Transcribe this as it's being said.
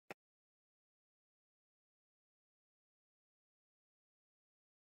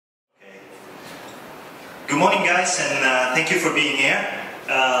morning, guys, and thank you for being here.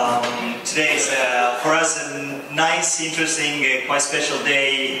 Today is for us a nice, interesting, quite special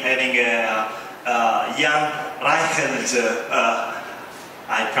day, having young Reichelt,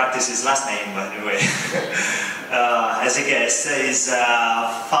 I practice his last name, by the way, as a guest. He's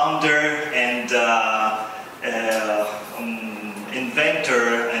founder and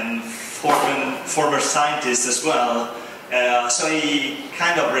inventor and former scientist as well. So he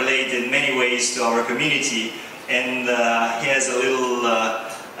kind of related in many ways to our community, and he has a little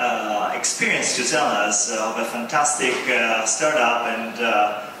experience to tell us of a fantastic startup and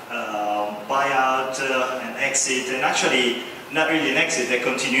buyout and exit, and actually not really an exit, a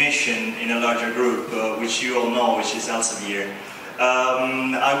continuation in a larger group, which you all know, which is Elsevier.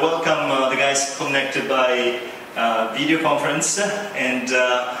 I welcome the guys connected by video conference, and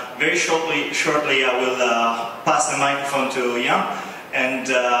very shortly I will pass the microphone to Jan, and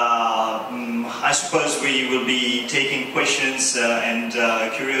I suppose we will be taking questions and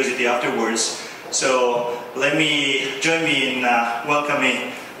curiosity afterwards. So join me in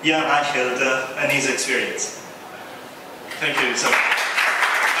welcoming Jan Reichelt and his experience. Thank you. So,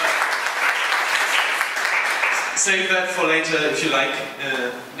 save that for later if you like,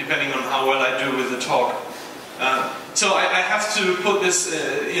 depending on how well I do with the talk. So I have to put this,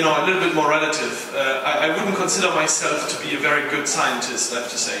 a little bit more relative. I wouldn't consider myself to be a very good scientist, I have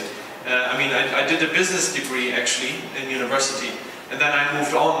to say. I did a business degree actually in university, and then I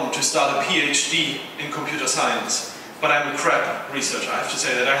moved on to start a PhD in computer science. But I'm a crap researcher, I have to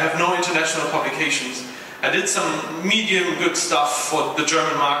say that. I have no international publications. I did some medium good stuff for the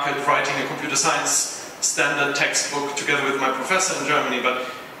German market, writing a computer science standard textbook together with my professor in Germany, but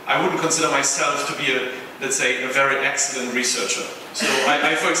I wouldn't consider myself to be let's say, a very excellent researcher. So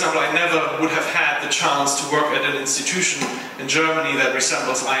for example, I never would have had the chance to work at an institution in Germany that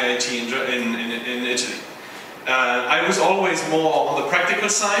resembles IIT in Italy. I was always more on the practical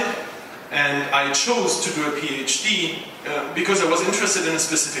side, and I chose to do a PhD because I was interested in a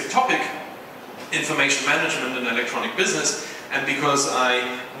specific topic, information management and electronic business, and because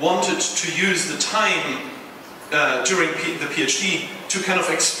I wanted to use the time during the PhD to kind of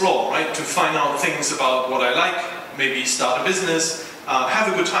explore, right? To find out things about what I like, maybe start a business, have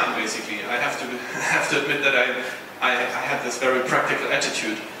a good time basically. I have to admit that I had this very practical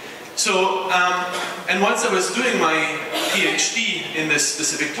attitude. So, and once I was doing my PhD in this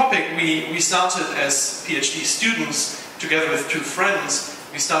specific topic, we started as PhD students, together with two friends,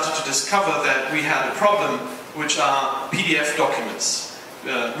 we started to discover that we had a problem, which are PDF documents.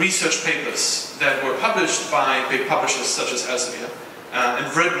 Research papers that were published by big publishers such as Elsevier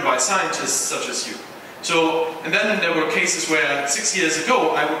and written by scientists such as you. So, and then there were cases where 6 years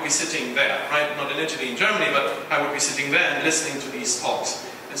ago I would be sitting there, right, not in Italy, in Germany, but I would be sitting there and listening to these talks.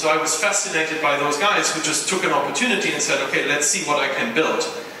 And so I was fascinated by those guys who just took an opportunity and said, okay, let's see what I can build.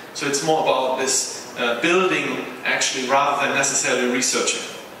 So it's more about this building actually rather than necessarily researching.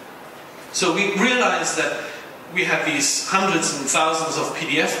 So we realized that we had these hundreds and thousands of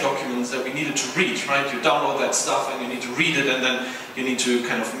PDF documents that we needed to read, right? You download that stuff and you need to read it, and then you need to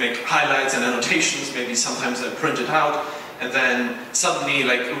kind of make highlights and annotations, maybe sometimes I print it out, and then suddenly,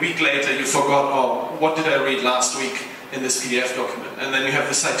 like a week later, you forgot, oh, what did I read last week in this PDF document? And then you have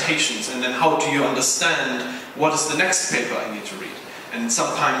the citations, and then how do you understand what is the next paper I need to read? And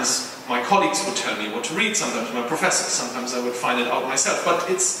sometimes my colleagues would tell me what to read, sometimes my professors, sometimes I would find it out myself. But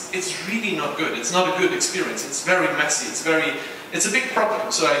it's really not good. It's not a good experience. It's very messy. It's a big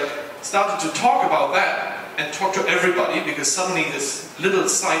problem. So I started to talk about that and talk to everybody, because suddenly this little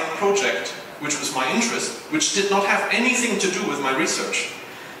side project, which was my interest, which did not have anything to do with my research,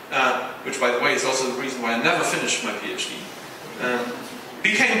 which by the way is also the reason why I never finished my PhD,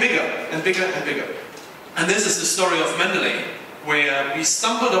 became bigger and bigger and bigger. And this is the story of Mendeley, where we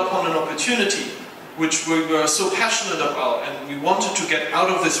stumbled upon an opportunity which we were so passionate about, and we wanted to get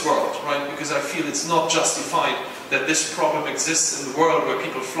out of this world, right? Because I feel it's not justified that this problem exists in the world where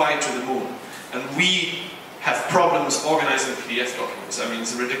people fly to the moon. And we have problems organizing PDF documents. I mean,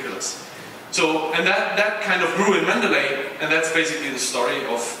 it's ridiculous. So, and that kind of grew in Mendeley, and that's basically the story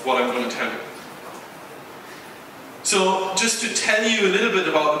of what I'm going to tell you. So, just to tell you a little bit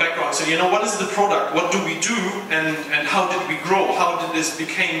about the background, so what is the product, what do we do, and how did we grow, how did this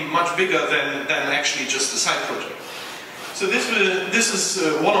become much bigger than actually just a side project. So this is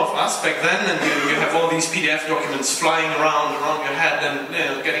one of us back then, and you have all these PDF documents flying around your head,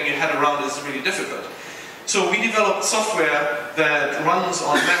 and getting your head around is really difficult. So we developed software that runs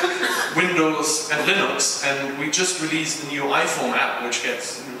on Mac, Windows and Linux, and we just released the new iPhone app, which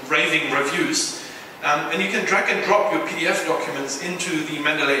gets raving reviews. And you can drag and drop your PDF documents into the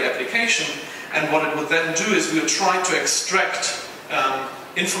Mendeley application, And what it would then do is we would try to extract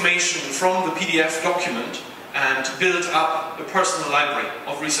information from the PDF document and build up a personal library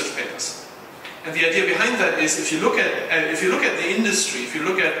of research papers. And the idea behind that is, if you look at the industry, if you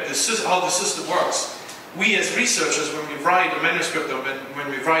look at how the system works, we as researchers, when we write a manuscript or when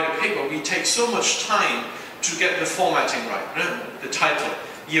we write a paper, we take so much time to get the formatting right, the title,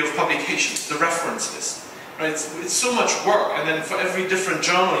 year of publication, the reference list. Right? It's so much work, and then for every different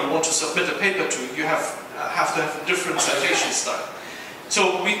journal you want to submit a paper to, you have to have a different citation style.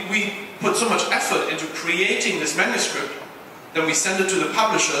 So we put so much effort into creating this manuscript, then we send it to the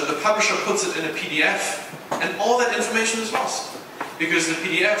publisher puts it in a PDF, and all that information is lost. Because the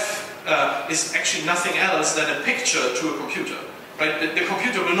PDF is actually nothing else than a picture to a computer. Right? The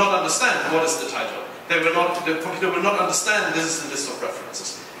computer will not understand what is the title. The computer will not understand this is the list of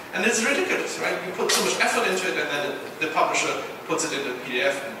references. And it's ridiculous, right? You put so much effort into it, and then the publisher puts it in the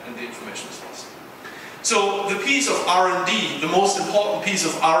PDF, and the information is lost. So the piece of R&D, the most important piece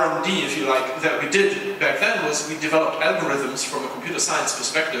of R&D, if you like, that we did back then was we developed algorithms from a computer science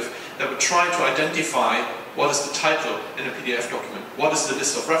perspective that would try to identify what is the title in a PDF document, what is the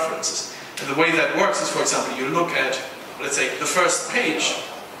list of references. And the way that works is, for example, you look at, let's say, the first page,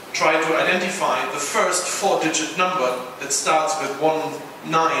 try to identify the first 4-digit number that starts with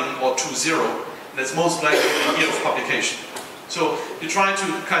 19 or 20, that's most likely the year of publication. So you try to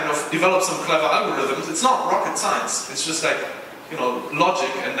kind of develop some clever algorithms. It's not rocket science. It's just like, logic,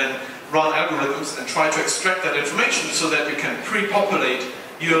 and then run algorithms and try to extract that information so that you can pre-populate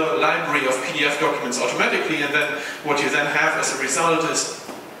your library of PDF documents automatically, and then what you then have as a result is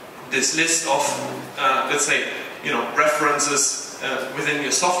this list of, let's say, references within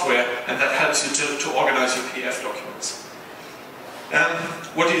your software, and that helps you to organize your PDF documents.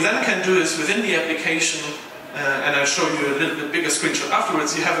 What you then can do is within the application, and I'll show you a little bit bigger screenshot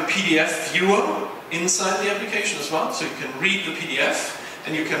afterwards, you have a PDF viewer inside the application as well, so you can read the PDF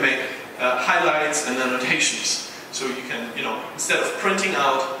and you can make highlights and annotations. So you can, instead of printing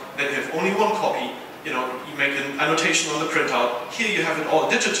out, then you have only one copy, you make an annotation on the printout. Here you have it all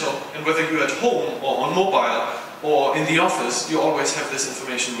digital, and whether you're at home or on mobile or in the office, you always have this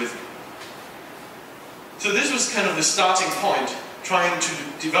information with you. So this was kind of the starting point, trying to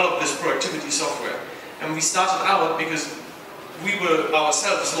develop this productivity software. And we started out because we were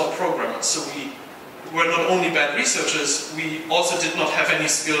ourselves not programmers, so we were not only bad researchers, we also did not have any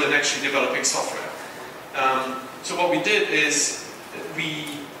skill in actually developing software. So what we did is we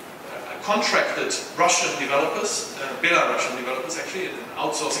contracted Russian developers, Belarusian developers actually, an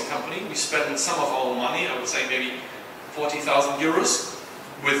outsourcing company. We spent some of our money, I would say maybe 40,000 euros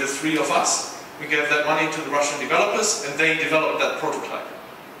with the 3 of us. We gave that money to the Russian developers, and they developed that prototype.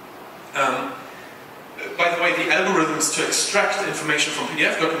 By the way, the algorithms to extract information from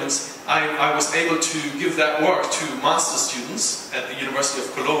PDF documents, I was able to give that work to master students at the University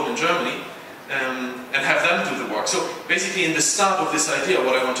of Cologne in Germany, and have them do the work. So basically in the start of this idea,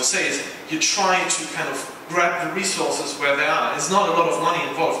 what I want to say is you try to kind of grab the resources where they are. There's not a lot of money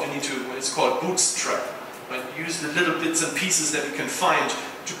involved. You need to, it's called bootstrap. Right? Use the little bits and pieces that you can find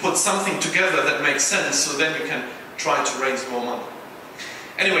to put something together that makes sense, so then you can try to raise more money.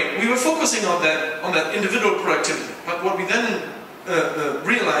 Anyway, we were focusing on that individual productivity, but what we then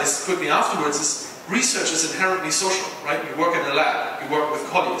realized quickly afterwards is research is inherently social, right? You work in a lab, you work with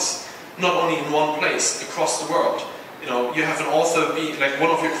colleagues, not only in one place, across the world. You have an author, like one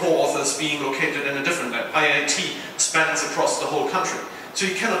of your co-authors being located in a different lab. IIT spans across the whole country. So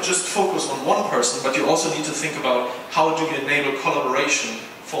you cannot just focus on one person, but you also need to think about how do you enable collaboration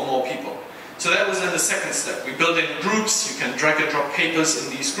for more people. So that was then the second step. We built in groups. You can drag and drop papers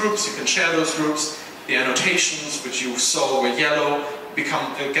in these groups. You can share those groups. The annotations, which you saw were yellow,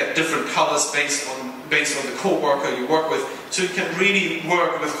 get different colors based on the co-worker you work with. So you can really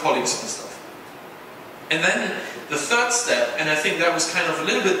work with colleagues and stuff. And then the third step, and I think that was kind of a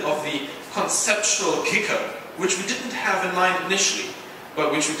little bit of the conceptual kicker, which we didn't have in mind initially,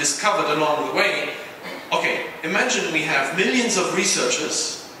 but which we discovered along the way. Okay, imagine we have millions of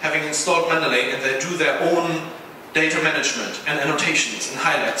researchers having installed Mendeley, and they do their own data management and annotations and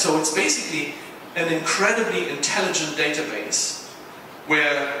highlights. So it's basically an incredibly intelligent database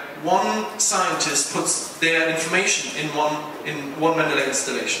where one scientist puts their information in one Mendeley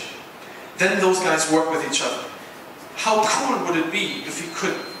installation. Then those guys work with each other. How cool would it be if we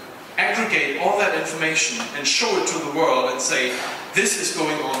could aggregate all that information and show it to the world and say, this is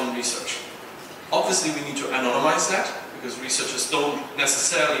going on in research? Obviously we need to anonymize that, because researchers don't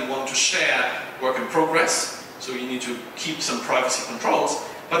necessarily want to share work in progress, so you need to keep some privacy controls.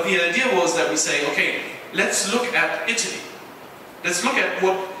 But the idea was that we say, okay, let's look at Italy. Let's look at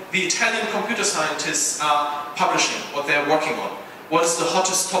what the Italian computer scientists are publishing what they're working on. What is the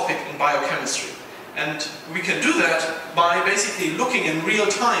hottest topic in biochemistry? And we can do that by basically looking in real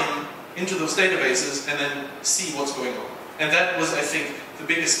time into those databases and then see what's going on. And that was, I think, the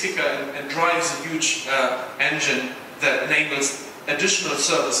biggest kicker and drives a huge engine that enables additional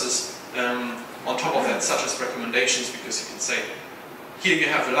services on top of that, such as recommendations, because you can say, here you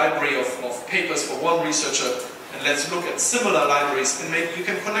have a library of papers for one researcher, and let's look at similar libraries, and maybe you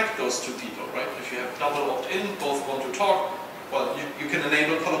can connect those two people, right? If you have double opt-in, both want to talk, well, you can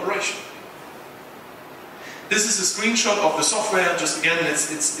enable collaboration. This is a screenshot of the software. Just again,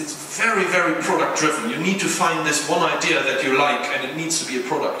 it's very, very product driven. You need to find this one idea that you like, and it needs to be a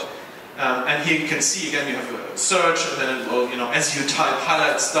product. And here you can see again, you have a search, and then it will, as you type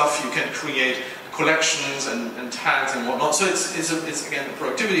highlight stuff, you can create collections and tags and whatnot. So it's again a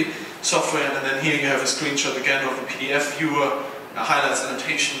productivity software. And then here you have a screenshot again of the PDF viewer, highlights,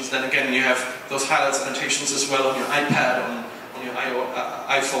 annotations. Then again, you have those highlights, annotations as well on your iPad, on your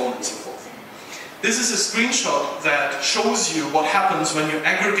iPhone, and so forth. This is a screenshot that shows you what happens when you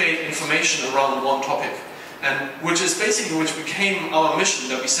aggregate information around one topic, and which is basically which became our mission.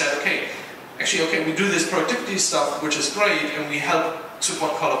 That we said, okay, we do this productivity stuff, which is great, and we help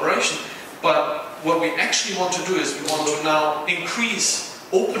support collaboration. But what we actually want to do is we want to now increase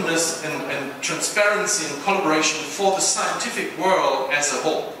openness and transparency and collaboration for the scientific world as a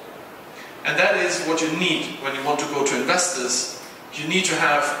whole. And that is what you need when you want to go to investors. You need to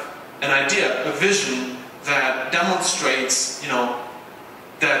have an idea, a vision that demonstrates,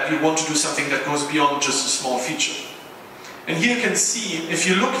 that you want to do something that goes beyond just a small feature. And here you can see, if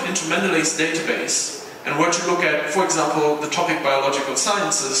you look into Mendeley's database and were to look at, for example, the topic biological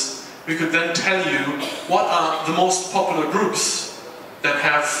sciences, we could then tell you what are the most popular groups that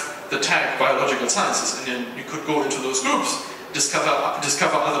have the tag biological sciences, and then you could go into those groups, discover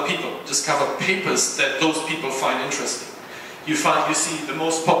other people, discover papers that those people find interesting. You see the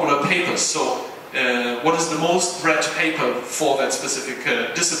most popular papers, so what is the most read paper for that specific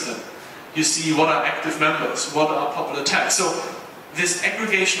discipline. You see what are active members, what are popular tags. So this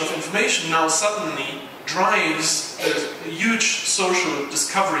aggregation of information now suddenly drives a huge social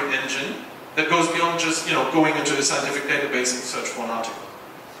discovery engine that goes beyond just going into a scientific database and search for an article.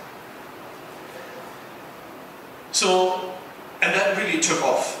 So, and that really took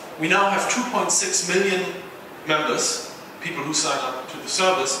off. We now have 2.6 million members, people who sign up to the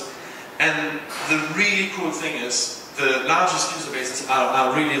service, and the really cool thing is the largest user bases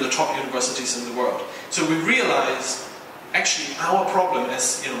are really the top universities in the world. So we realized actually our problem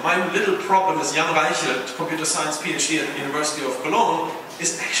as, my little problem as young Reichelt, computer science PhD at the University of Cologne,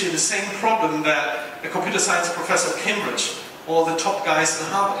 is actually the same problem that a computer science professor at Cambridge or the top guys in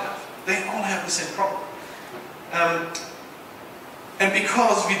Harvard have. They all have the same problem. And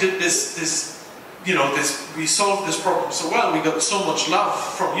because we did we solved this problem so well, we got so much love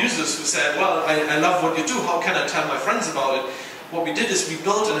from users who said, well, I love what you do, how can I tell my friends about it? What we did is we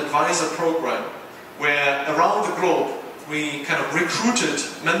built an advisor program where around the globe we kind of recruited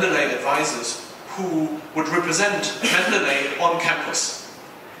Mendeley advisors who would represent Mendeley on campus.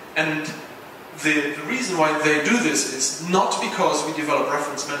 And the reason why they do this is not because we develop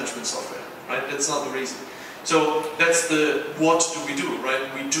reference management software, right? That's not the reason. So that's the what do we do,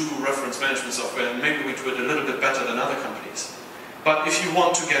 right? We do reference management software, and maybe we do it a little bit better than other companies. But if you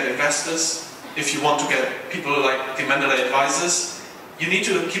want to get investors, if you want to get people like the Mendeley advisors, you need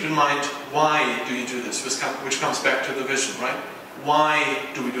to keep in mind, why do you do this? Which comes back to the vision, right? Why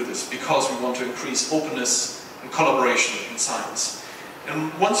do we do this? Because we want to increase openness and collaboration in science.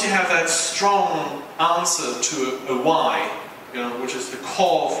 And once you have that strong answer to a why, which is the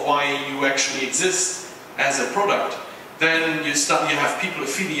core of why you actually exist as a product, then you have people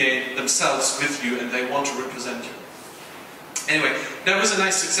affiliate themselves with you and they want to represent you. Anyway, that was a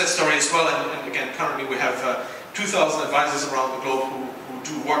nice success story as well, and again, currently we have 2,000 advisors around the globe who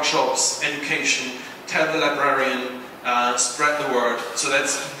do workshops, education, tell the librarian, spread the word. So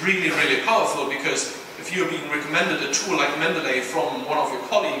that's really, really powerful, because if you're being recommended a tool like Mendeley from one of your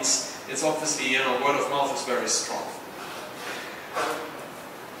colleagues, it's obviously, word of mouth is very strong.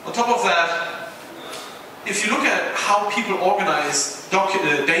 On top of that, if you look at how people organize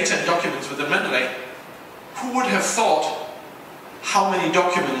data and documents within Mendeley, who would have thought how many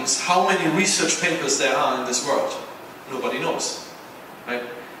documents, how many research papers there are in this world? Nobody knows, right?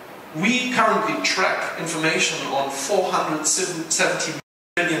 We currently track information on 470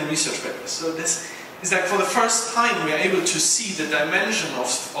 million research papers. So this is like, for the first time we are able to see the dimension of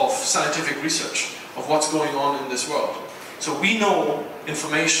scientific research, of what's going on in this world. So we know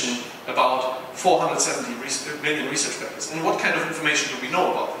information about 470 million research papers. And what kind of information do we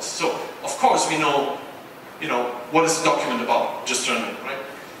know about this? So, of course, we know, what is the document about, just generally, right?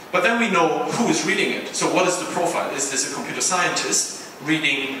 But then we know who is reading it. So what is the profile? Is this a computer scientist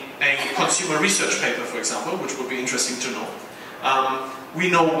reading a consumer research paper, for example, which would be interesting to know? We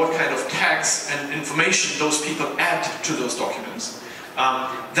know what kind of tags and information those people add to those documents.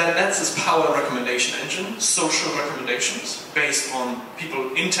 That lets us power a recommendation engine, social recommendations, based on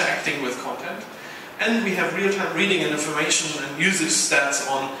people interacting with content. And we have real-time reading and information and usage stats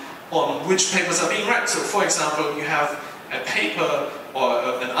on which papers are being read. So, for example, you have a paper or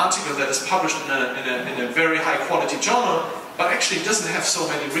an article that is published in a very high-quality journal, but actually doesn't have so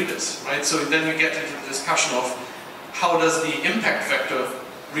many readers, right? So then you get into the discussion of how does the impact factor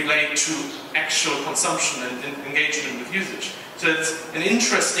relate to actual consumption and engagement with usage. So it's an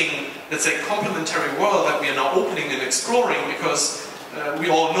interesting, let's say, complementary world that we are now opening and exploring, because we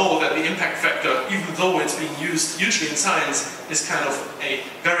all know that the impact factor, even though it's being used hugely in science, is kind of a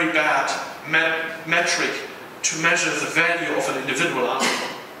very bad metric to measure the value of an individual article.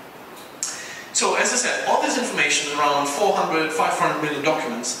 So as I said, all this information, around 400, 500 million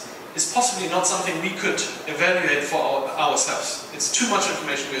documents, is possibly not something we could evaluate for ourselves. It's too much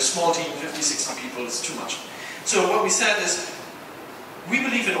information. We're a small team, 50, 60 people, it's too much. So what we said is, we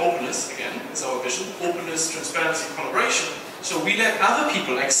believe in openness, again, it's our vision, openness, transparency, collaboration. So we let other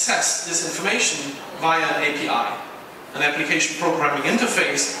people access this information via an API, an application programming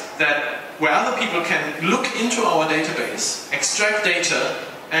interface, where other people can look into our database, extract data,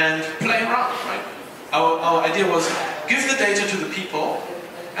 and play around, right? Our idea was, give the data to the people,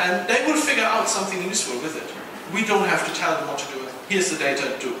 and they will figure out something useful with it. We don't have to tell them what to do. Here's the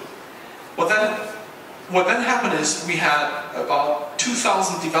data, do. What then happened is we had about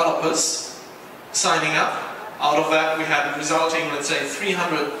 2,000 developers signing up. Out of that, we had resulting, let's say,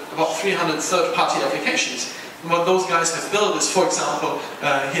 about 300 third-party applications. And what those guys have built is, for example,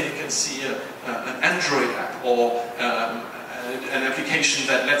 here you can see an Android app, or an application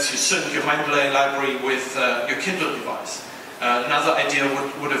that lets you sync your Mendeley library with your Kindle device. Another idea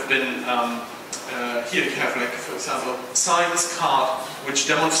would have been, here you have, like, for example, science card, which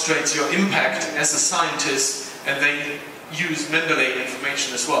demonstrates your impact as a scientist, and they use Mendeley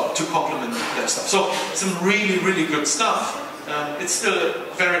information as well to complement their stuff. So some really, really good stuff. It's still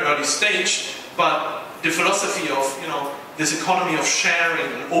a very early stage, but the philosophy of, this economy of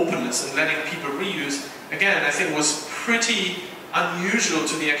sharing and openness and letting people reuse, again, I think was pretty unusual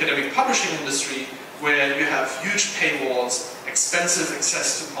to the academic publishing industry, where you have huge paywalls, expensive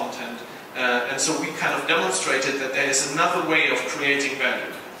access to content, and so we kind of demonstrated that there is another way of creating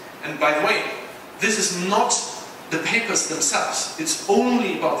value. And by the way, this is not the papers themselves, it's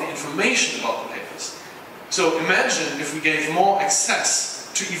only about the information about the papers. So imagine if we gave more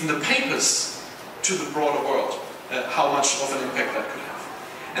access to even the papers to the broader world, how much of an impact that could have.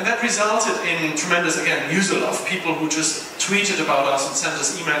 And that resulted in tremendous, again, user love. People who just tweeted about us and sent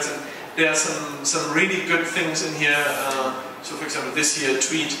us emails, and there are some really good things in here. So for example, this year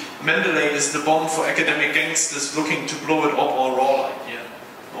tweet, Mendeley is the bomb for academic gangsters looking to blow it up or raw like here.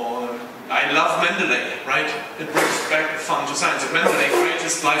 Or I love Mendeley, right? It brings back the fun to science. Mendeley,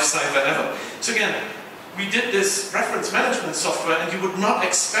 greatest life science ever. So again, we did this reference management software, and you would not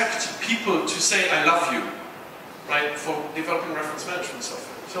expect people to say, I love you, right, for developing reference management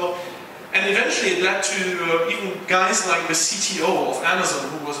software. So, and eventually it led to even guys like the CTO of Amazon,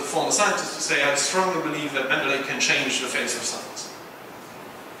 who was a former scientist, to say, I strongly believe that Mendeley can change the face of science.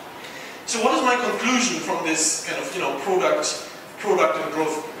 So what is my conclusion from this kind of, product and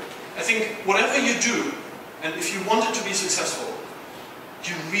growth? I think whatever you do, and if you want it to be successful,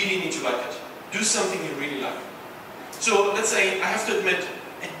 you really need to like it. Do something you really like. So let's say, I have to admit,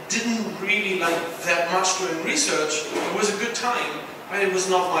 I didn't really like that much doing research. It was a good time, but it was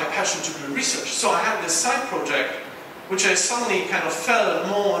not my passion to do research. So I had this side project, which I suddenly kind of felt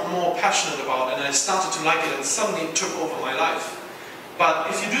more and more passionate about, and I started to like it, and suddenly it took over my life. But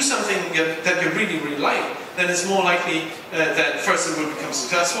if you do something that you really, really like, then it's more likely that first it will become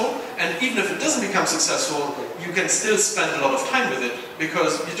successful, and even if it doesn't become successful, you can still spend a lot of time with it,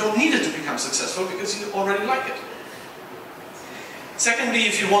 because you don't need it to become successful, because you already like it. Secondly,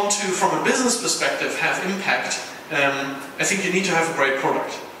 if you want to, from a business perspective, have impact, I think you need to have a great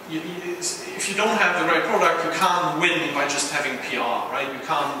product. If you don't have a great product, you can't win by just having PR, right? You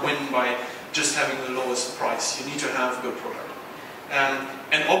can't win by just having the lowest price. You need to have a good product.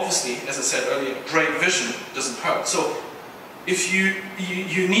 And obviously, as I said earlier, great vision doesn't hurt. So if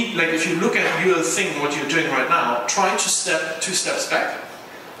you need, like, if you look at your thing, what you're doing right now, try to step 2 steps back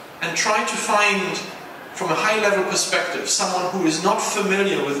and try to find from a high-level perspective, someone who is not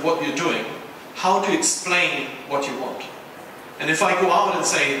familiar with what you're doing, how to explain what you want. And if I go out and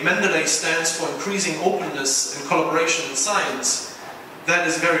say Mendeley stands for increasing openness and collaboration in science, that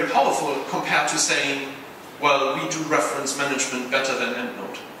is very powerful compared to saying, well, we do reference management better than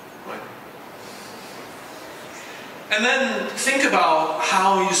EndNote. Right? And then think about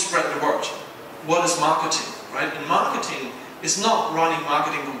how you spread the word. What is marketing? Right? And marketing is not running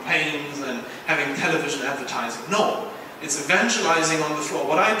marketing campaigns and having television advertising. No, it's evangelizing on the floor.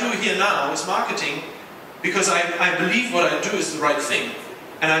 What I do here now is marketing because I believe what I do is the right thing.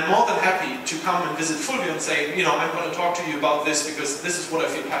 And I'm more than happy to come and visit Fulvio and say, you know, I'm going to talk to you about this because this is what I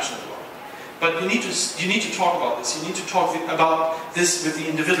feel passionate about. But you need to talk about this. You need to talk about this with the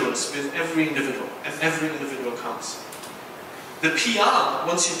individuals, with every individual, and every individual counts. The PR,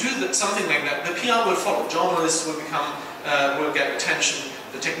 once you do something like that, the PR will follow. Journalists will will get attention.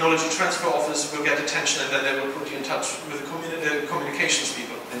 The technology transfer office will get attention, and then they will put you in touch with the communications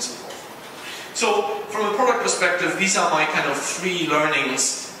people and so forth. So, from a product perspective, these are my kind of 3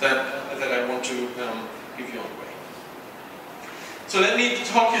 learnings that I want to give you on the way. So let me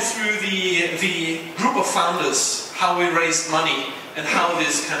talk you through the group of founders, how we raised money, and how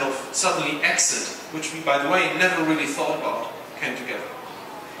this kind of suddenly exit, which we, by the way, never really thought about, came together.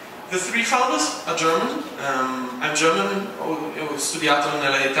 The 3 founders are German. I'm German, ho studiato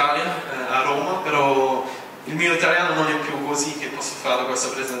nell'Italia, a Roma, però il mio italiano non è più così che posso fare questa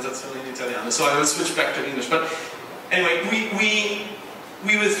presentazione in italiano, so I will switch back to English. But anyway,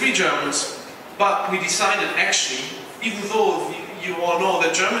 we were 3 Germans, but we decided actually, even though you all know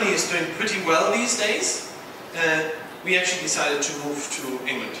that Germany is doing pretty well these days, we actually decided to move to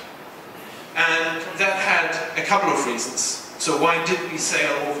England. And that had a couple of reasons. So why did we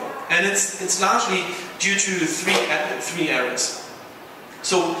sail over? And it's largely due to three areas.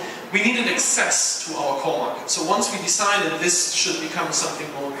 So we needed access to our core market. So once we decided this should become something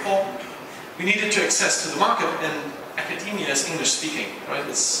more important, we needed to access to the market, and academia is English speaking, right?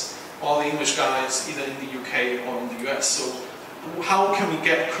 It's all the English guys either in the UK or in the US. So how can we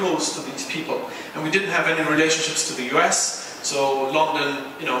get close to these people? And we didn't have any relationships to the US. So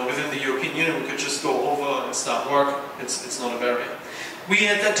London, you know, within the European Union, we could just go over and start work. It's not a barrier. We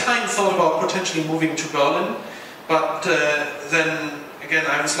at that time thought about potentially moving to Berlin, but then again,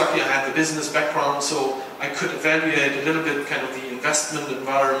 I was lucky I had the business background, so I could evaluate a little bit kind of the investment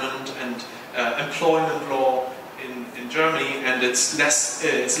environment and employment law in Germany, and it's less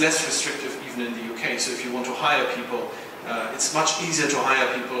restrictive even in the UK. So if you want to hire people, it's much easier to hire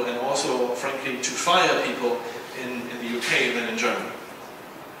people, and also, frankly, to fire people in the UK than in Germany.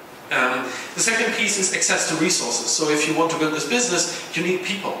 The second piece is access to resources. So if you want to build this business, you need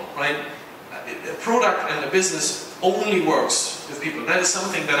people, right? A product and a business only works with people. That is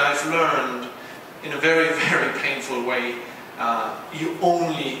something that I've learned in a very, very painful way. You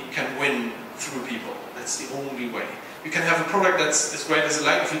only can win through people. That's the only way. You can have a product that's as great as it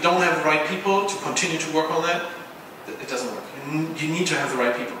like. If you don't have the right people to continue to work on that, it doesn't work. You need to have the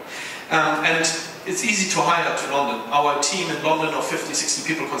right people. And it's easy to hire to London. Our team in London of 50, 60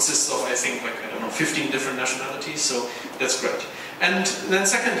 people consists of, I think, like, I don't know, 15 different nationalities, so that's great. And then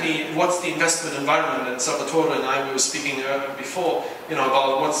secondly, what's the investment environment? And Salvatore and I were speaking before, you know,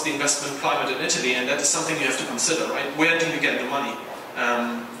 about what's the investment climate in Italy, and that is something you have to consider, right? Where do you get the money?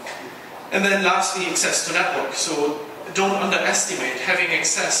 And then lastly, access to network. So don't underestimate having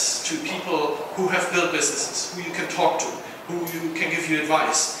access to people who have built businesses, who you can talk to, who can give you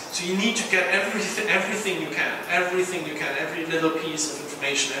advice. So you need to get everything you can, every little piece of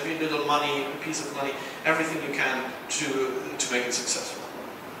information, every little piece of money, everything you can to make it successful.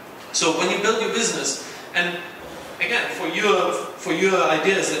 So when you build your business, and again, for your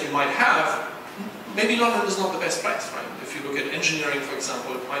ideas that you might have, maybe London is not the best place, right? If you look at engineering, for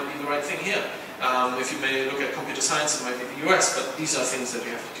example, it might be the right thing here. If you may look at computer science, it might be the US, but these are things that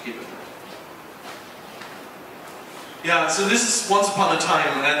you have to keep in mind. Yeah, so this is once upon a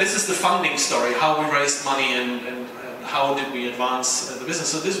time, this is the funding story, how we raised money and how did we advance the business.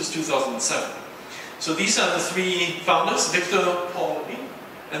 So this was 2007. So these are the 3 founders, Victor, Paul, and me.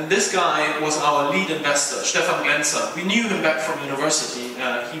 And this guy was our lead investor, Stefan Glenzer. We knew him back from university.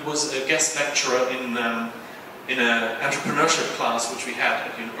 He was a guest lecturer in an entrepreneurship class which we had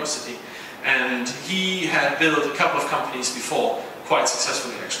at university. And he had built a couple of companies before, quite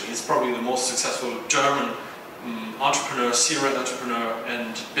successfully actually. He's probably the most successful German entrepreneur, serial entrepreneur,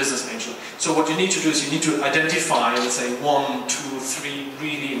 and business angel. So what you need to do is you need to identify, let's say, 1, 2, 3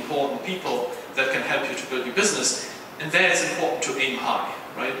 really important people that can help you to build your business. And there it's important to aim high,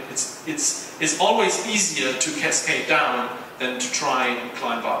 right? It's always easier to cascade down than to try and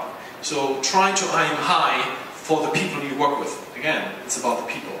climb up. So try to aim high for the people you work with. Again, it's about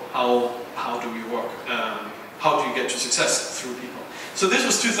the people. How do we work? How do you get to success through people? So this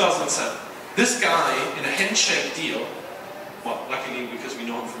was 2007. This guy, in a handshake deal, well, luckily because we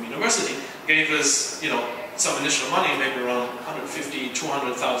know him from university, gave us, some initial money, maybe around 150,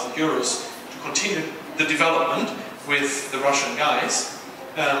 200,000 euros to continue the development with the Russian guys.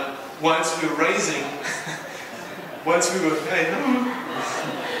 Whilst we were raising, whilst we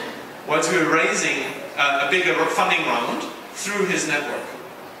were raising a bigger funding round through his network.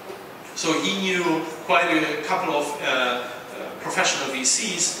 So he knew quite a couple of professional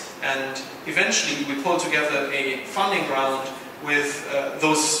VCs, and eventually we pulled together a funding round with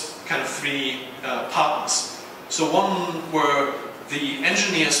those kind of three partners. So one were the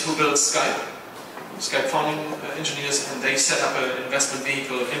engineers who built Skype founding engineers, and they set up an investment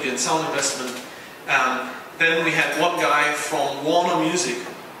vehicle, Indian Sound Investment. Then we had one guy from Warner Music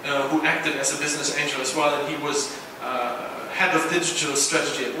who acted as a business angel as well, and he was head of digital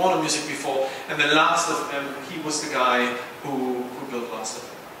strategy at Warner Music before, and then last of them, he was the guy who built Last of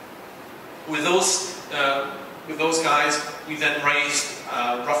them. With those guys, we then raised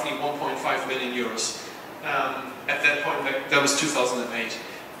roughly 1.5 million euros. At that point, that was 2008.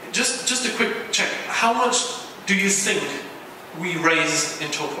 Just a quick check. How much do you think we raised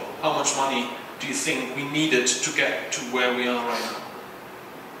in total? How much money do you think we needed to get to where we are right now?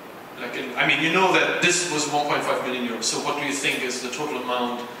 I mean, you know that this was 1.5 million euros, so what do you think is the total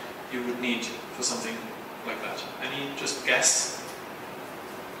amount you would need for something like that? Any just guess?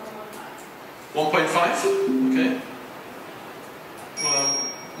 1.5? Okay.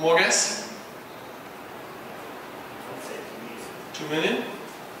 More guess? 2 million?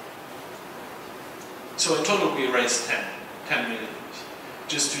 So in total we raised 10 million.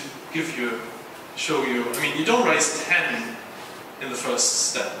 Just to show you, I mean, you don't raise 10 in the first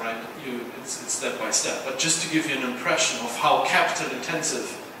step, right? It's step by step. But just to give you an impression of how capital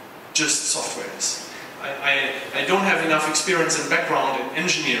intensive just software is. I don't have enough experience and background in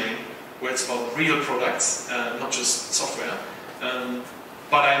engineering, where it's about real products, not just software.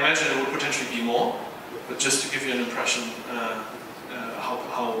 But I imagine it would potentially be more. But just to give you an impression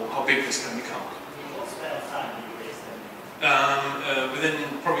how big this can become. What span of time did you raise them? Within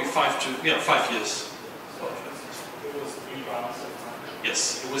probably 5 years. It was 3 rounds of time.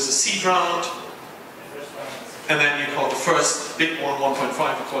 Yes, it was a seed round, and then you call the first big one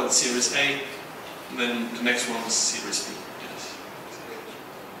 1.5, you call it Series A, and then the next one was Series B. Yes.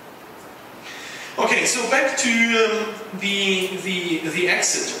 Okay, so back to the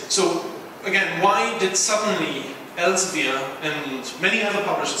exit. So again, why did suddenly Elsevier and many other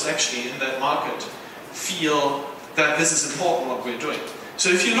publishers actually in that market feel that this is important what we're doing? So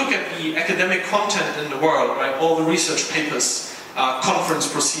if you look at the academic content in the world, right, all the research papers,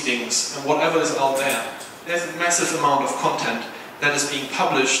 conference proceedings, and whatever is out there, there's a massive amount of content that is being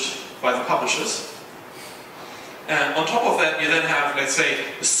published by the publishers. And on top of that, you then have, let's say,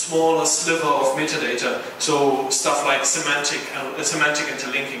 a smaller sliver of metadata, so stuff like semantic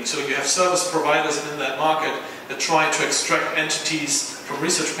interlinking. So you have service providers in that market that try to extract entities from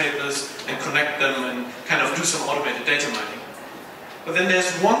research papers and connect them and kind of do some automated data mining. But then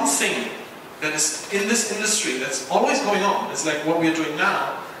there's one thing that is in this industry that's always going on. It's like what we're doing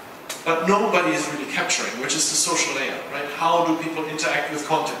now, but nobody is really capturing, which is the social layer, right? How do people interact with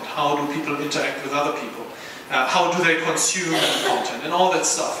content? How do people interact with other people? How do they consume content? And all that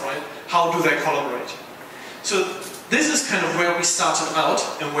stuff, right? How do they collaborate? So this is kind of where we started out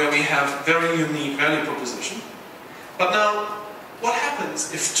and where we have very unique value proposition. But now, what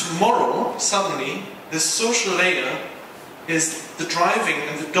happens if tomorrow, suddenly, this social layer is the driving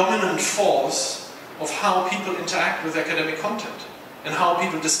and the dominant force of how people interact with academic content and how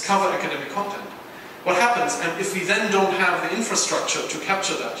people discover academic content? What happens? And if we then don't have the infrastructure to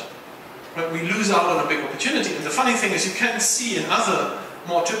capture that, right, we lose out on a big opportunity. And the funny thing is you can see in other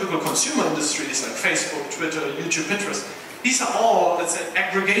more typical consumer industries like Facebook, Twitter, YouTube, Pinterest, these are all, let's say,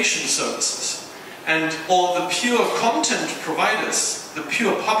 aggregation services. And all the pure content providers, the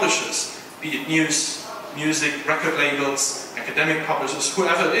pure publishers, be it news, music, record labels, academic publishers,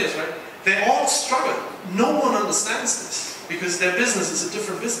 whoever it is, right? They all struggle. No one understands this because their business is a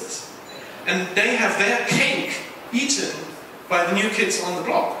different business. And they have their cake eaten by the new kids on the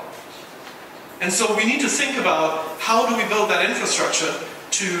block. And so we need to think about how do we build that infrastructure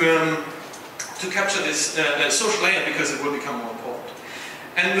to capture this social layer, because it will become more important.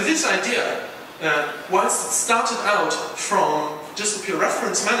 And with this idea, whilst it started out from just a pure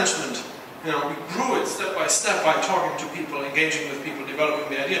reference management, we grew it step by talking to people, engaging with people, developing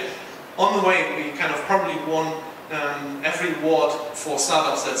the idea. On the way, we kind of probably won every award for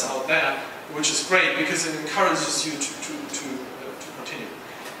startups that's out there, which is great because it encourages you to continue.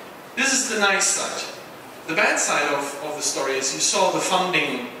 This is the nice side. The bad side of the story is you saw the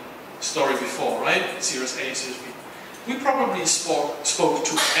funding story before, right? Series A, Series B. We probably spoke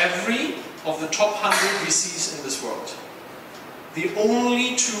to every of the top 100 VCs in this world. The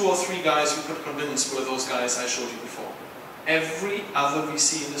only 2 or 3 guys we could convince were those guys I showed you before. Every other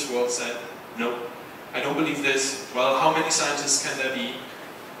VC in this world said, no, I don't believe this. Well, how many scientists can there be?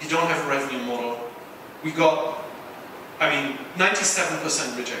 You don't have a revenue model. We got,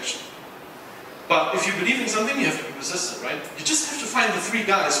 97% rejection. But if you believe in something, you have to be persistent, right? You just have to find the 3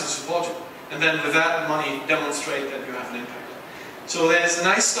 guys who support you. And then with that money, demonstrate that you have an impact. So there's a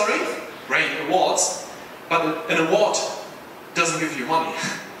nice story, great awards, but an award doesn't give you money,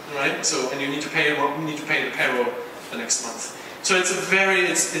 right? So, and you need to pay the payroll the next month. So it's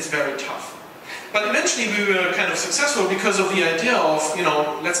very tough. But eventually we were kind of successful because of the idea of,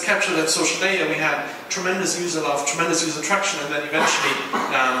 let's capture that social layer. We had tremendous user love, tremendous user traction, and then eventually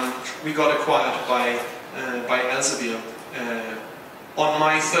we got acquired by Elsevier on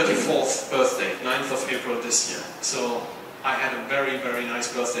my 34th birthday, 9th of April this year. So I had a very, very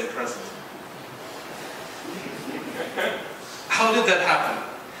nice birthday present. How did that happen?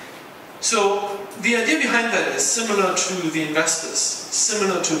 So the idea behind that is similar to the investors,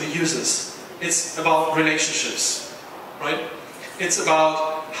 similar to the users. It's about relationships, right? It's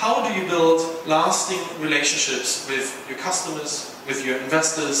about how do you build lasting relationships with your customers, with your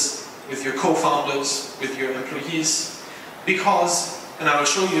investors, with your co-founders, with your employees. Because, and I will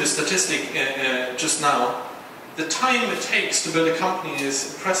show you a statistic just now, the time it takes to build a company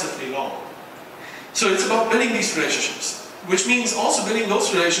is impressively long. So it's about building these relationships, which means also building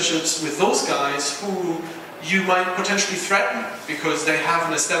those relationships with those guys who you might potentially threaten because they have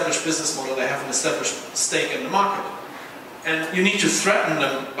an established business model, they have an established stake in the market. And you need to threaten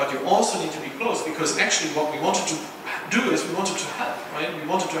them, but you also need to be close because actually what we wanted to do is we wanted to help, right? We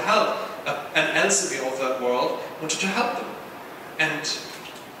wanted to help an Elsevier of that world, wanted to help them. And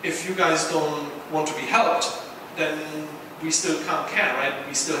if you guys don't want to be helped, then we still can't care, right?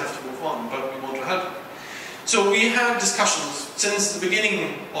 We still have to move on, but we want to help them. So we had discussions since the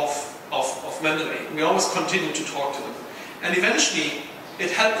beginning of Mendeley. We always continued to talk to them. And eventually, it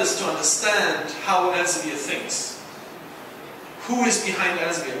helped us to understand how Elsevier thinks. Who is behind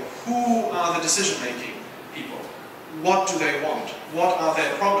Elsevier? Who are the decision-making people? What do they want? What are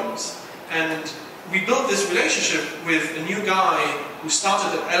their problems? And we built this relationship with a new guy who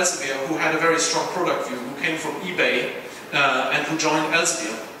started at Elsevier, who had a very strong product view, who came from eBay, and who joined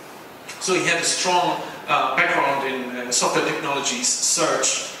Elsevier. So he had a strong background in software technologies,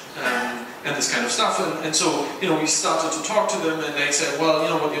 search, and this kind of stuff. And so, we started to talk to them, and they said, well,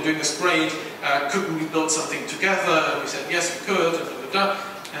 what you're doing is great. Couldn't we build something together? And we said, yes, we could.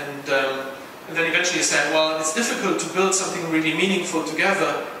 And then eventually he said, well, it's difficult to build something really meaningful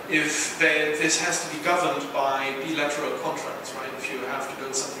together if this has to be governed by bilateral contracts, right? If you have to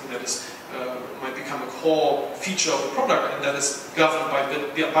build something that is might become a core feature of the product and that is governed by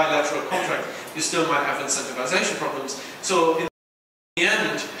bilateral contract, you still might have incentivization problems. So in the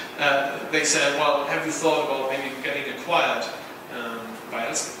end, they said, well, have you thought about maybe getting acquired by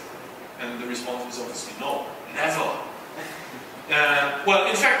Elsevier? And the response was obviously no, never. Well,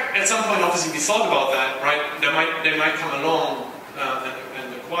 in fact, at some point, obviously, we thought about that, right? They might come along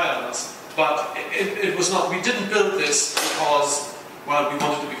and acquire us, but it was not. We didn't build this because, well, we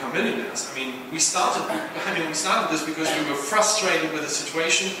wanted to become millionaires. We started this because we were frustrated with the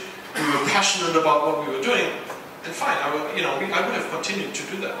situation. We were passionate about what we were doing, and fine, I would have continued to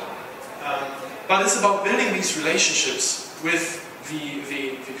do that. But it's about building these relationships with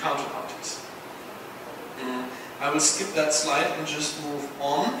the counterparties. I will skip that slide and just move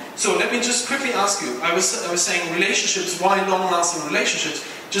on. So let me just quickly ask you, I was saying relationships, why long-lasting relationships?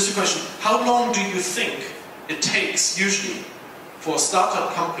 Just a question, how long do you think it takes usually for a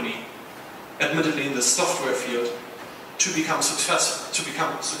startup company, admittedly in the software field, to become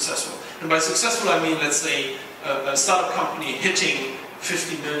successful? And by successful I mean, let's say, a startup company hitting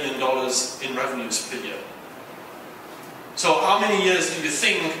 $50 million in revenues per year. So how many years do you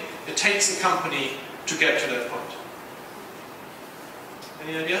think it takes a company to get to that point?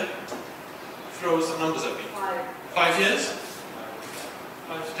 Any idea? Throw some numbers at me. 5 years?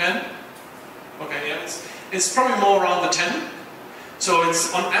 5 to 10? Okay, yeah, it's probably more around the 10. So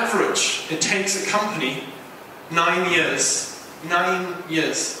it's on average, it takes a company 9 years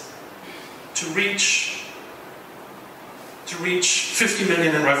to reach 50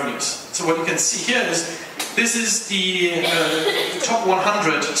 million in revenues. So what you can see here is, this is the top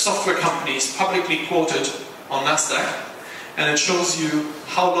 100 software companies publicly quoted on NASDAQ, and it shows you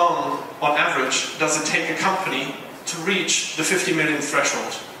how long, on average, does it take a company to reach the 50 million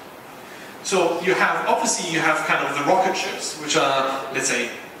threshold. So you have, obviously you have kind of the rocket ships, which are, let's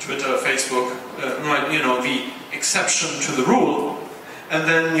say, Twitter, Facebook, right, you know, the exception to the rule. And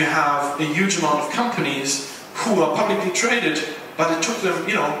then you have a huge amount of companies who are publicly traded, but it took them,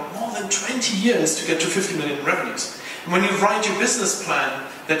 you know, more than 20 years to get to 50 million revenues. And when you write your business plan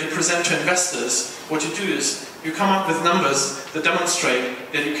that you present to investors, what you do is you come up with numbers that demonstrate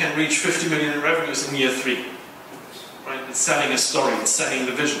that you can reach 50 million in revenues in year 3. Right? It's selling a story, it's selling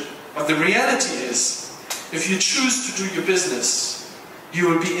the vision. But the reality is, if you choose to do your business, you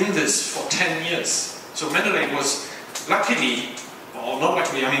will be in this for 10 years. So Mendeley was luckily, or not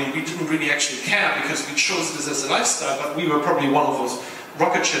luckily, I mean, we didn't really actually care because we chose this as a lifestyle, but we were probably one of those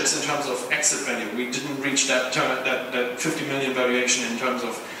rocket ships in terms of exit value. We didn't reach that 50 million valuation in terms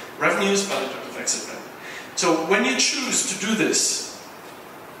of revenues, but in terms of exit value. So when you choose to do this,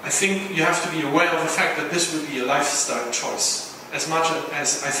 I think you have to be aware of the fact that this will be a lifestyle choice, as much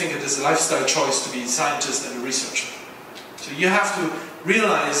as I think it is a lifestyle choice to be a scientist and a researcher. So you have to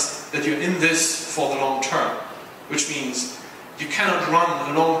realize that you're in this for the long term, which means you cannot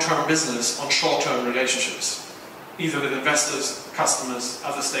run a long-term business on short-term relationships, either with investors, customers,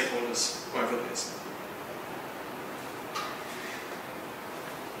 other stakeholders, whoever it is.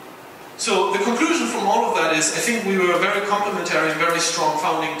 So the conclusion from all of that is, I think we were a very complementary and very strong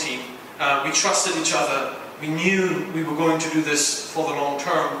founding team. We trusted each other. We knew we were going to do this for the long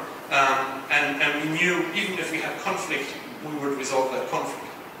term, and we knew even if we had conflict, we would resolve that conflict.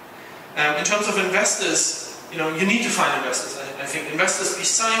 In terms of investors, you know, you need to find investors. I think investors,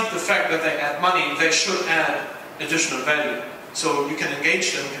 beside the fact that they add money, they should add additional value. So you can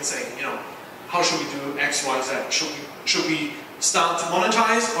engage them and say, you know, how should we do X, Y, Z? Should we start to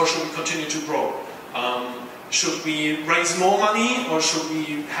monetize, or should we continue to grow? Should we raise more money, or should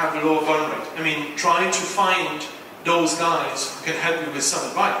we have a lower burn rate? I mean, try to find those guys who can help you with some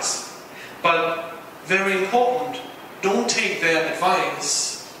advice. But very important, don't take their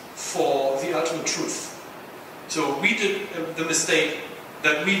advice for the ultimate truth. So we did the mistake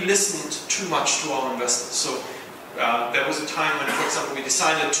that we listened too much to our investors. So there was a time when, for example, we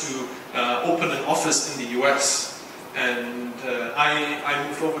decided to open an office in the US. And I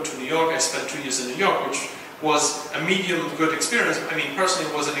moved over to New York. I spent 2 years in New York, which was a medium good experience. I mean, personally,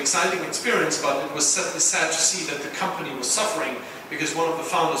 it was an exciting experience, but it was sad to see that the company was suffering because one of the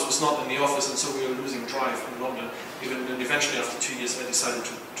founders was not in the office, and so we were losing drive in London. Even eventually, after 2 years, I decided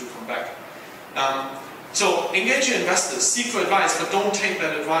to come back. So engage your investors, seek for advice, but don't take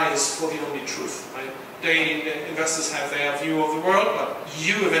that advice for the only truth. Right? The investors have their view of the world, but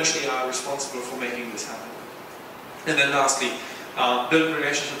you eventually are responsible for making this happen. And then lastly, build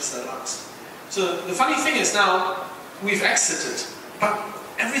relationships that last. So the funny thing is now, we've exited, but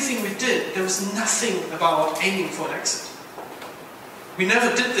everything we did, there was nothing about aiming for an exit. We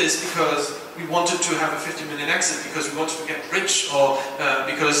never did this because we wanted to have a 50 million exit, because we wanted to get rich, or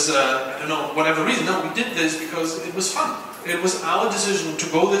because, I don't know, whatever reason. No, we did this because it was fun. It was our decision to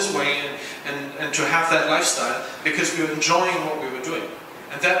go this way and to have that lifestyle, because we were enjoying what we were doing.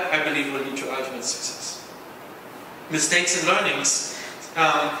 And that, I believe, will lead to ultimate success. Mistakes and learnings.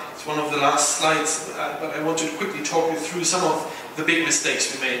 It's one of the last slides, but I want to quickly talk you through some of the big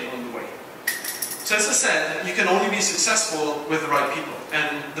mistakes we made on the way. So as I said, you can only be successful with the right people.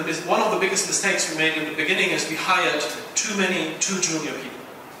 And one of the biggest mistakes we made in the beginning is we hired too junior people.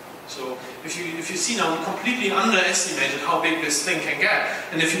 So if you see now, we completely underestimated how big this thing can get.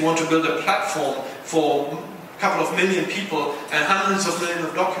 And if you want to build a platform for a couple of million people and hundreds of millions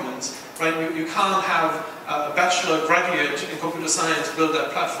of documents, right, you can't have a bachelor graduate in computer science build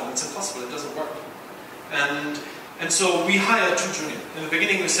that platform. It's impossible, it doesn't work. And so we hired too junior. In the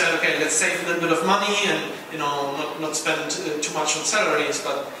beginning we said, okay, let's save a little bit of money and, you know, not spend too much on salaries,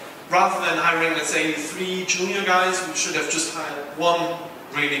 but rather than hiring, let's say, 3 junior guys, we should have just hired 1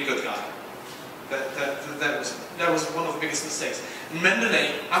 really good guy. That was one of the biggest mistakes. And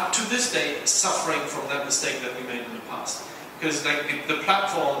Mendeley, up to this day, is suffering from that mistake that we made in the past. Because like the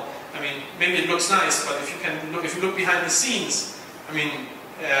platform, I mean, maybe it looks nice, but if you look behind the scenes, I mean,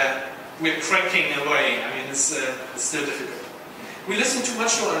 we're cranking away. I mean, it's still difficult. We listen too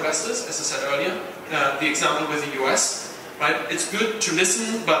much to our investors, as I said earlier. The example with the US, right? It's good to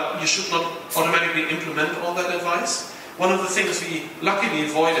listen, but you should not automatically implement all that advice. One of the things we luckily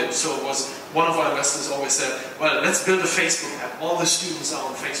avoided, so was one of our investors always said, well, let's build a Facebook app. All the students are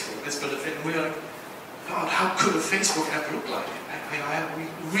on Facebook. Let's build a Facebook. And we were like, God, how could a Facebook app look like? We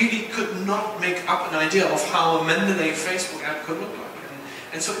really could not make up an idea of how a Mendeley Facebook app could look like.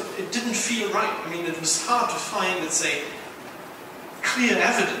 And so it didn't feel right. I mean, it was hard to find, let's say, clear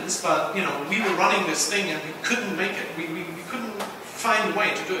evidence, but you know, we were running this thing and we couldn't make it. We couldn't find a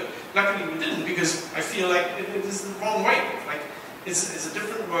way to do it. Luckily we didn't, because I feel like it is the wrong way. Like, it's a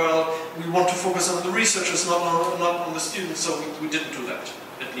different world. We want to focus on the researchers, not on the students, so we didn't do that,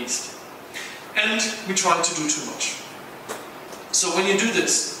 at least. And we tried to do too much. So when you do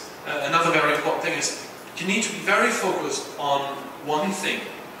this, another very important thing is you need to be very focused on one thing.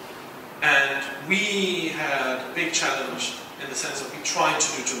 And we had a big challenge in the sense that we tried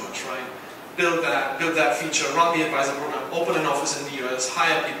to do too much, right? Build that feature, run the advisor program, open an office in the US,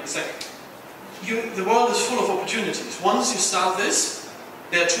 hire people. It's like, the world is full of opportunities. Once you start this,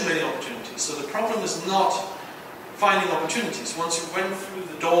 there are too many opportunities. So the problem is not finding opportunities. Once you went through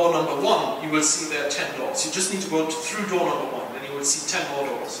the door number 1, you will see there are 10 doors. You just need to go through door number 1, and you will see 10 more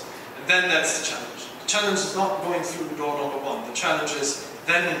doors. And then that's the challenge. The challenge is not going through the door number 1. The challenge is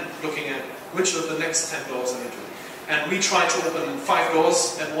then looking at which of the next 10 doors are you doing. And we try to open 5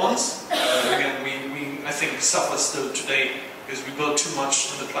 doors at once. Again, we I think suffer still today because we built too much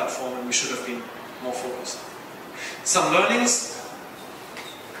to the platform and we should have been more focused. Some learnings.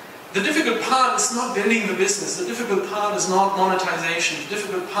 The difficult part is not building the business. The difficult part is not monetization. The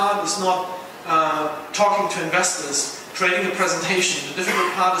difficult part is not talking to investors, creating a presentation. The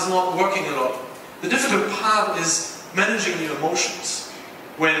difficult part is not working a lot. The difficult part is managing your emotions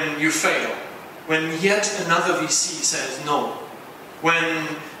when you fail. When yet another VC says no. When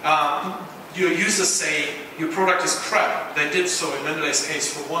your users say your product is crap. They did so in Mendeley's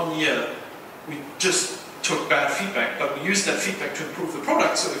case for 1 year. We just took bad feedback, but we used that feedback to improve the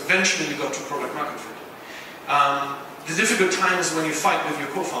product, so eventually we got to product market fit. The difficult time is when you fight with your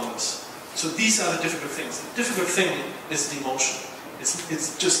co-founders. So these are the difficult things. The difficult thing is the emotion.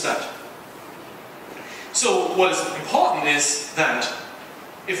 It's just that. So what is important is that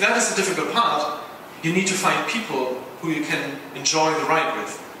if that is the difficult part, you need to find people who you can enjoy the ride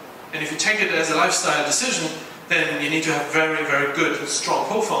with. And if you take it as a lifestyle decision, then you need to have very, very good, strong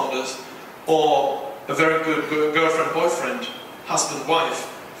co-founders, or a very good girlfriend, boyfriend, husband, wife,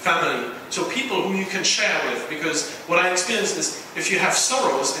 family. So people who you can share with, because what I experienced is if you have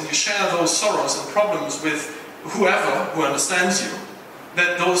sorrows and you share those sorrows and problems with whoever who understands you,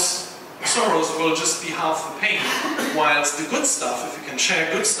 then those sorrows will just be half the pain, whilst the good stuff, if you can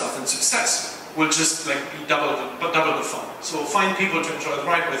share good stuff and success, will just like be double the fun. So find people to enjoy the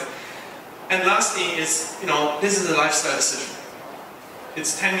ride with. And lastly is, you know, this is a lifestyle decision.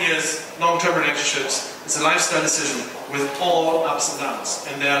 It's 10 years, long-term relationships. It's a lifestyle decision with all ups and downs.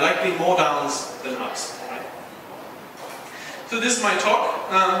 And there are likely more downs than ups. Right? So this is my talk.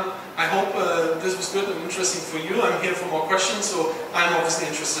 I hope this was good and interesting for you. I'm here for more questions, so I'm obviously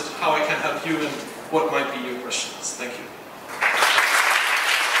interested how I can help you and what might be your questions. Thank you.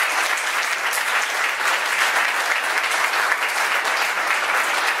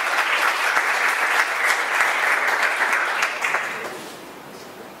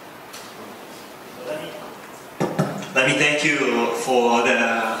 Let me thank you for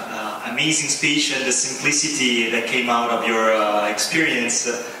the amazing speech and the simplicity that came out of your experience,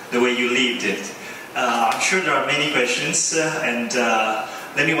 the way you lived it. I'm sure there are many questions, and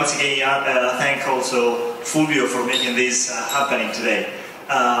let me once again thank also Fulvio for making this happening today.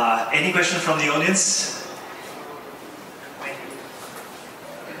 Any questions from the audience?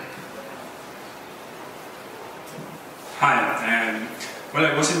 Hi. Well,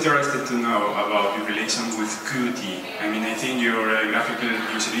 I was interested to know about your relation with Qt. I mean, I think your graphical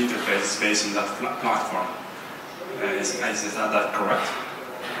user interface is based on that platform. Is that correct?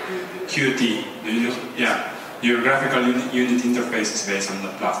 Qt. Yeah. Your graphical unit interface is based on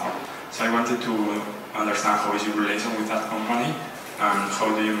that platform. So I wanted to understand how is your relation with that company and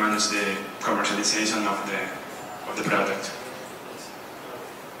how do you manage the commercialization of the product.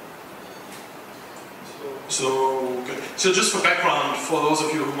 So just for background, for those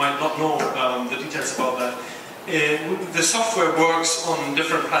of you who might not know the details about that, the software works on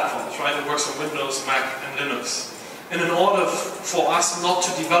different platforms, right? It works on Windows, Mac, and Linux. And in order for us not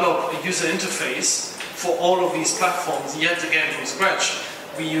to develop a user interface for all of these platforms yet again from scratch,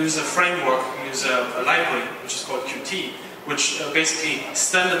 we use a framework, we use a library, which is called Qt, which basically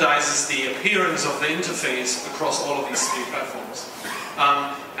standardizes the appearance of the interface across all of these 3 platforms.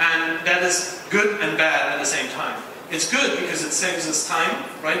 And that is good and bad at the same time. It's good because it saves us time,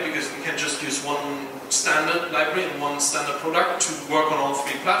 right? Because we can just use one standard library and one standard product to work on all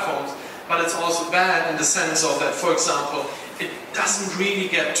 3 platforms. But it's also bad in the sense of that, for example, it doesn't really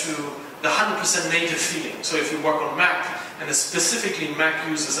get to the 100% native feeling. So if you work on Mac and specifically Mac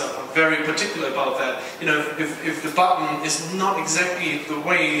users are very particular about that. You know, if the button is not exactly the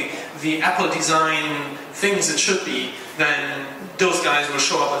way the Apple design thinks it should be, then those guys will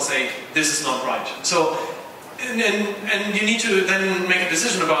show up and say, this is not right. So, and you need to then make a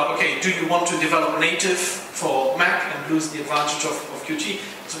decision about, okay, do you want to develop native for Mac and lose the advantage of Qt?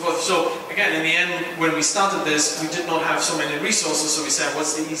 So again, in the end, when we started this, we did not have so many resources, so we said,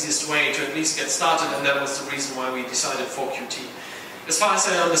 what's the easiest way to at least get started, and that was the reason why we decided for Qt. As far as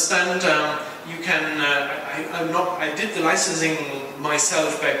I understand, you can, I did the licensing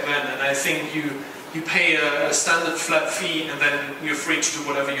myself back then, and I think you pay a standard flat fee, and then you're free to do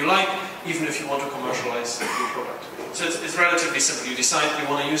whatever you like, even if you want to commercialize your product. So it's relatively simple. You decide you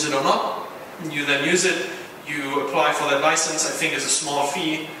want to use it or not, you then use it, you apply for that license. I think it's a small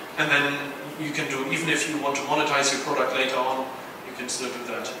fee, and then you can do, even if you want to monetize your product later on, you can still do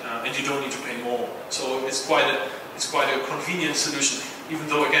that, and you don't need to pay more. So it's quite a convenient solution, even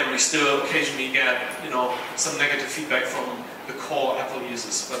though again we still occasionally get, you know, some negative feedback from the core Apple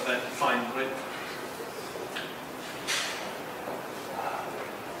users, but then fine, right?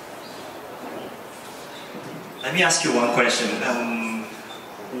 Let me ask you one question.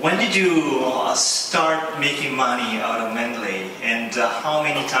 When did you start making money out of Mendeley, and how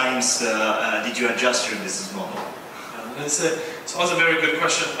many times did you adjust your business model? It's also a very good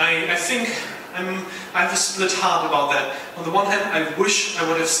question. I think I have a split heart about that. On the one hand, I wish I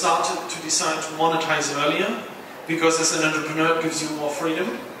would have started to decide to monetize earlier, because as an entrepreneur it gives you more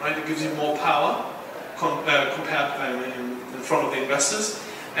freedom, right? It gives you more power compared in front of the investors.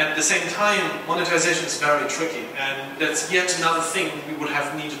 At the same time, monetization is very tricky, and that's yet another thing we would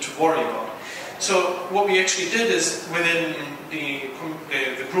have needed to worry about. So what we actually did is, within the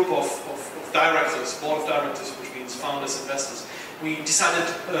group of directors, board of directors, which means founders, investors, we decided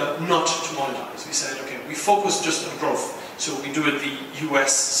not to monetize. We said, okay, we focus just on growth. So we do it the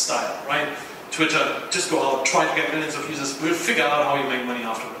US style, right? Twitter, just go out, try to get millions of users, we'll figure out how you make money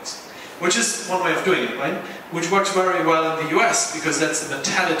afterwards. Which is one way of doing it, right? Which works very well in the US, because that's the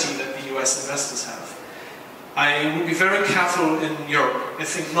mentality that the US investors have. I would be very careful in Europe. I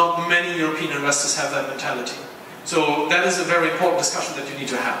think not many European investors have that mentality. So that is a very important discussion that you need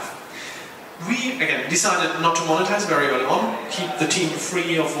to have. We, again, decided not to monetize very early on, keep the team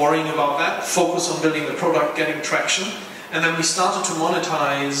free of worrying about that, focus on building the product, getting traction, and then we started to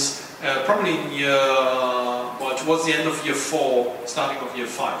monetize probably in towards the end of year 4, starting of year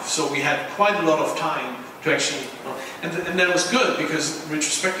 5. So we had quite a lot of time to actually, and that was good, because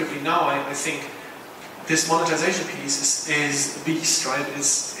retrospectively now I think this monetization piece is a beast, right?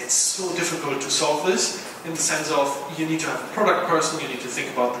 It's so difficult to solve this, in the sense of you need to have a product person, you need to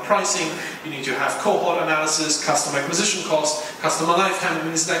think about the pricing, you need to have cohort analysis, customer acquisition cost, customer lifetime. I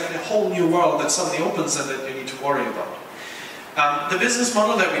mean, it's like a whole new world that suddenly opens and that you need to worry about. The business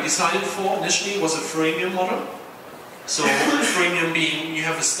model that we decided for initially was a freemium model. So freemium being, you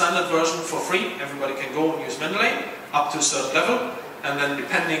have a standard version for free, everybody can go and use Mendeley up to a certain level, and then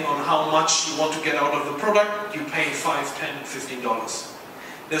depending on how much you want to get out of the product, you pay $5, $10, $15.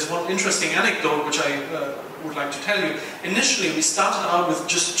 There's one interesting anecdote which I would like to tell you. Initially we started out with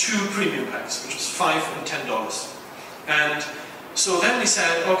just 2 premium packs, which was $5 and $10. And so then we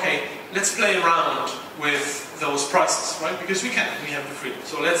said, okay, let's play around with those prices, right? Because we have the freedom.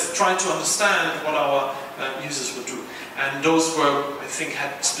 So let's try to understand what our users would do. And those were, I think,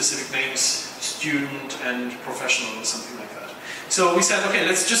 had specific names, student and professional or something like that. So we said, okay,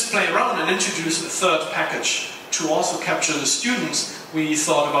 let's just play around and introduce a third package to also capture the students. We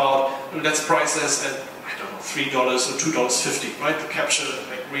thought about, let's price this at, I don't know, $3 or $2.50, right? To capture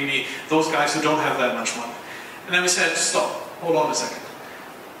like really those guys who don't have that much money. And then we said, stop, hold on a second.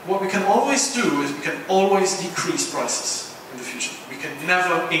 What we can always do is we can always decrease prices in the future. We can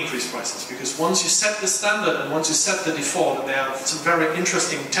never increase prices, because once you set the standard and once you set the default, and there are some very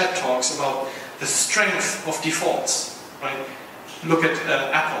interesting TED Talks about the strength of defaults, right? Look at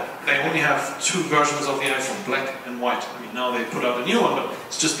Apple. They only have 2 versions of the iPhone, black and white. I mean, now they put out a new one, but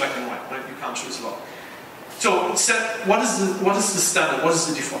it's just black and white, right? You can't choose a lot. So what is the standard? What is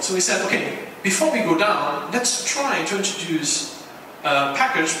the default? So we said, okay, before we go down, let's try to introduce a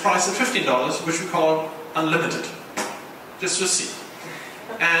package priced at $15, which we call unlimited. Just see.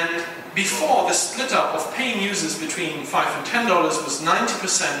 And before, the split up of paying users between $5 and $10 was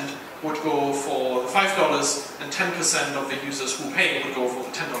 90% would go for the $5 and 10% of the users who pay would go for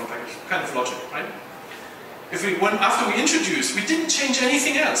the $10 package. Kind of logic, right? After we introduced, we didn't change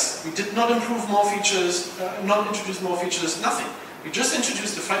anything else. We did not improve more features, not introduce more features, nothing. We just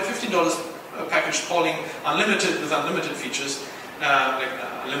introduced the $15 package calling unlimited with unlimited features.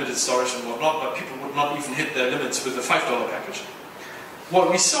 limited storage and whatnot, but people would not even hit their limits with a $5 package. What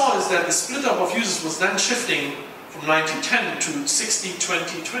we saw is that the split up of users was then shifting from 90-10 to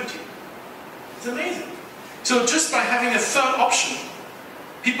 60-20-20. It's amazing. So just by having a third option,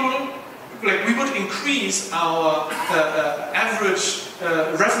 people, we would increase our average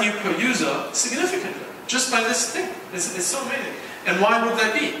revenue per user significantly, just by this thing. It's so amazing. And why would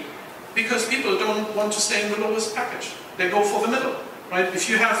that be? Because people don't want to stay in the lowest package. They go for the middle, right? If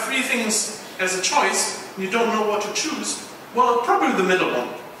you have three things as a choice, and you don't know what to choose, well, probably the middle one.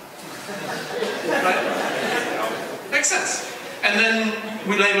 Right? Makes sense. And then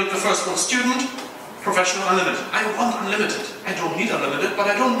we labeled the first one student, professional, unlimited. I want unlimited. I don't need unlimited, but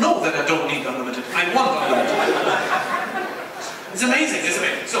I don't know that I don't need unlimited. I want unlimited. It's amazing, isn't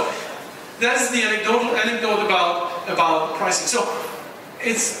it? So that's the anecdote about pricing. So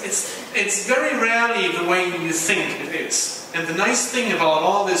it's very rarely the way you think it is. And the nice thing about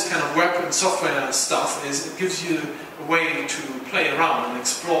all this kind of web and software stuff is it gives you a way to play around and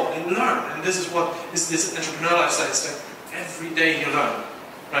explore and learn. And this is what is this entrepreneur lifestyle. It's like every day you learn.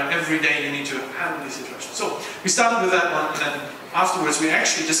 Right? Every day you need to handle these situations. So we started with that one, and then afterwards we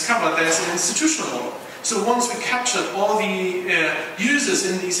actually discovered there's an institutional model. So once we captured all the users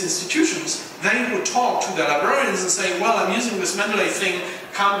in these institutions, they would talk to their librarians and say, well, I'm using this Mendeley thing,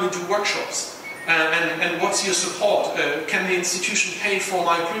 can't we do workshops? And what's your support? Can the institution pay for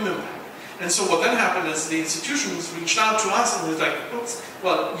my premium pack? And so what then happened is the institutions reached out to us and was like, oops,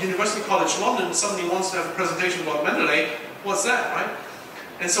 well, University College London suddenly wants to have a presentation about Mendeley. What's that, right?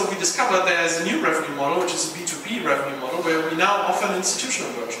 And so we discovered there's a new revenue model, which is a B2B revenue model, where we now offer an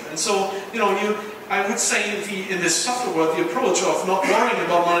institutional version. And so, I would say in this software world, the approach of not worrying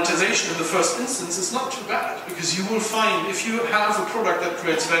about monetization in the first instance is not too bad, because you will find, if you have a product that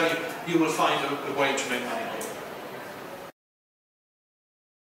creates value, you will find a way to make money out of it.